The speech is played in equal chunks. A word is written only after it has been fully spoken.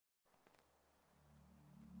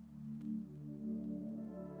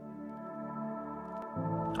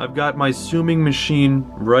I've got my Tsuming machine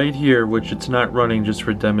right here, which it's not running just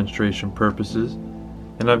for demonstration purposes.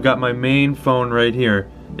 And I've got my main phone right here.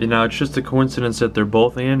 And now it's just a coincidence that they're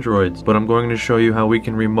both Androids, but I'm going to show you how we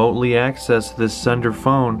can remotely access this sender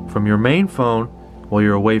phone from your main phone while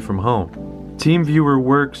you're away from home. TeamViewer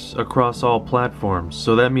works across all platforms,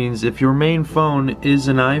 so that means if your main phone is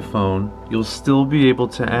an iPhone, you'll still be able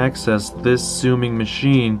to access this Tsuming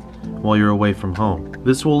machine while you're away from home.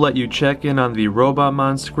 This will let you check in on the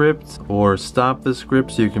Robotmon script or stop the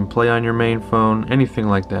script so you can play on your main phone, anything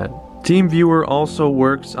like that. TeamViewer also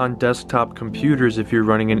works on desktop computers if you're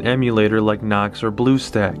running an emulator like Nox or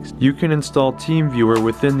BlueStacks. You can install TeamViewer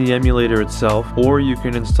within the emulator itself, or you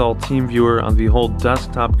can install TeamViewer on the whole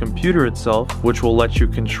desktop computer itself, which will let you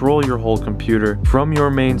control your whole computer from your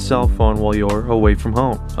main cell phone while you're away from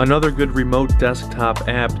home. Another good remote desktop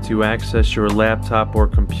app to access your laptop or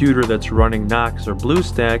computer that's running Nox or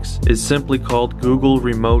BlueStacks is simply called Google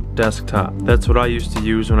Remote Desktop. That's what I used to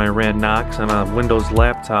use when I ran Nox on a Windows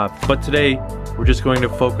laptop. But today, we're just going to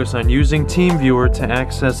focus on using TeamViewer to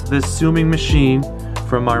access this Tsuming machine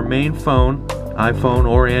from our main phone, iPhone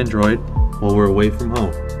or Android, while we're away from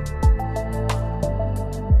home.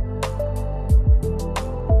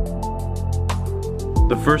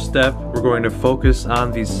 The first step, we're going to focus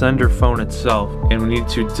on the sender phone itself, and we need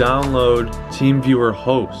to download TeamViewer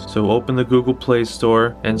Host. So open the Google Play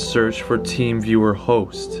Store and search for TeamViewer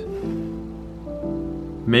Host.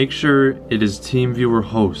 Make sure it is TeamViewer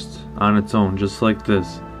Host on its own, just like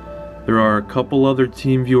this. There are a couple other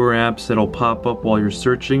TeamViewer apps that'll pop up while you're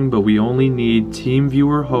searching, but we only need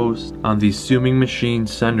TeamViewer Host on the Tsuming machine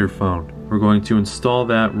sender phone. We're going to install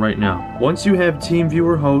that right now. Once you have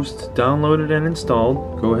TeamViewer Host downloaded and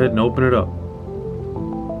installed, go ahead and open it up.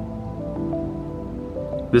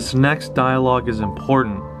 This next dialog is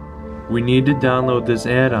important. We need to download this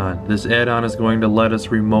add-on. This add-on is going to let us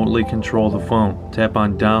remotely control the phone. Tap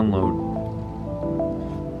on download.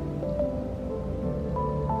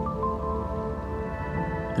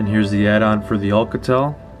 And here's the add-on for the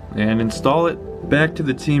Alcatel, and install it. Back to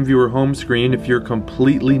the TeamViewer home screen. If you're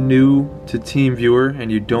completely new to TeamViewer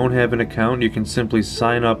and you don't have an account, you can simply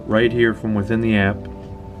sign up right here from within the app.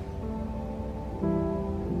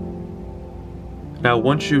 Now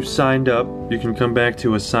once you've signed up, you can come back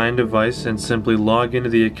to Assign Device and simply log into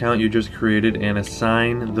the account you just created and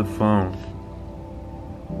assign the phone.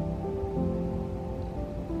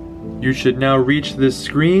 You should now reach this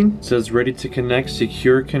screen. It says Ready to Connect,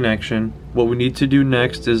 Secure Connection. What we need to do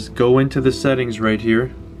next is go into the settings right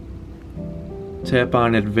here, tap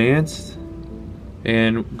on Advanced,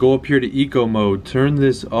 and go up here to Eco Mode. Turn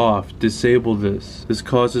this off, disable this. This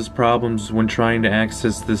causes problems when trying to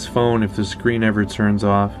access this phone if the screen ever turns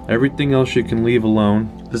off. Everything else you can leave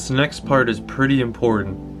alone. This next part is pretty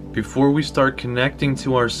important. Before we start connecting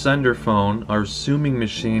to our sender phone, our Tsuming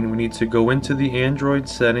machine, we need to go into the Android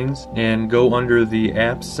settings and go under the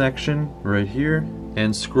Apps section right here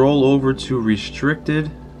and scroll over to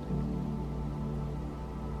Restricted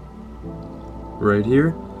right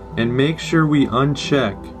here, and make sure we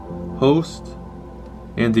uncheck Host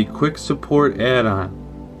and the Quick Support add-on.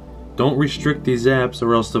 Don't restrict these apps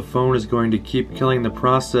or else the phone is going to keep killing the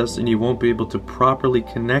process and you won't be able to properly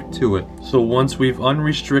connect to it. So once we've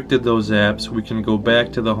unrestricted those apps, we can go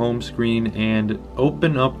back to the home screen and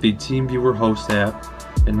open up the TeamViewer Host app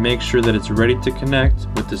and make sure that it's ready to connect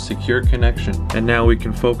with the secure connection. And now we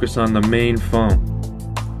can focus on the main phone.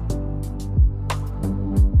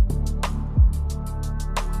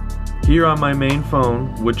 Here on my main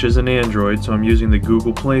phone, which is an Android, so I'm using the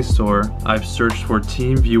Google Play Store, I've searched for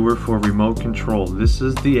TeamViewer for remote control. This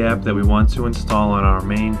is the app that we want to install on our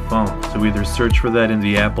main phone. So either search for that in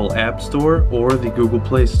the Apple App Store or the Google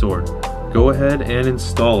Play Store. Go ahead and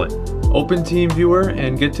install it. Open TeamViewer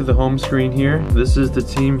and get to the home screen here. This is the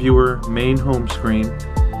TeamViewer main home screen.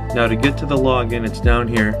 Now to get to the login, it's down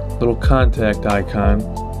here, little contact icon.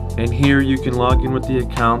 And here you can log in with the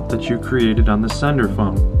account that you created on the sender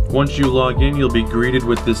phone. Once you log in, you'll be greeted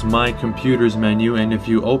with this My Computers menu, and if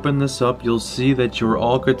you open this up, you'll see that your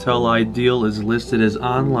Alcatel Ideal is listed as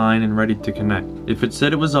online and ready to connect. If it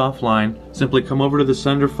said it was offline, simply come over to the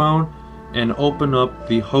sender phone and open up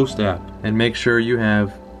the Host app and make sure you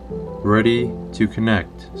have Ready to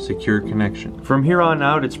Connect, Secure Connection. From here on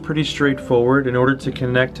out, it's pretty straightforward. In order to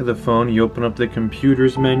connect to the phone, you open up the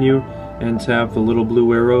Computers menu and tap the little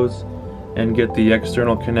blue arrows and get the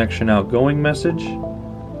external connection outgoing message.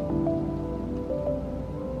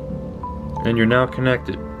 And you're now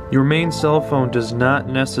connected. Your main cell phone does not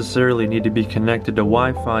necessarily need to be connected to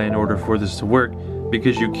Wi-Fi in order for this to work.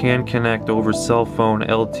 because you can connect over cell phone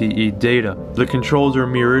LTE data. The controls are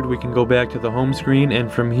mirrored. We can go back to the home screen,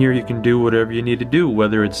 and from here you can do whatever you need to do,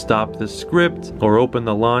 whether it's stop the script or open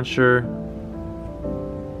the launcher.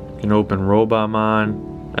 You can open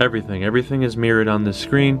Robotmon, everything is mirrored on the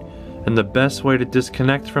screen. And the best way to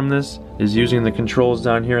disconnect from this is using the controls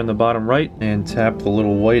down here in the bottom right and tap the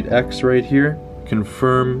little white X right here.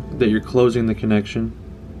 Confirm that you're closing the connection.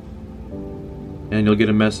 And you'll get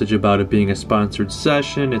a message about it being a sponsored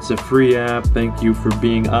session. It's a free app. Thank you for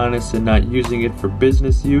being honest and not using it for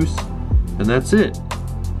business use. And that's it.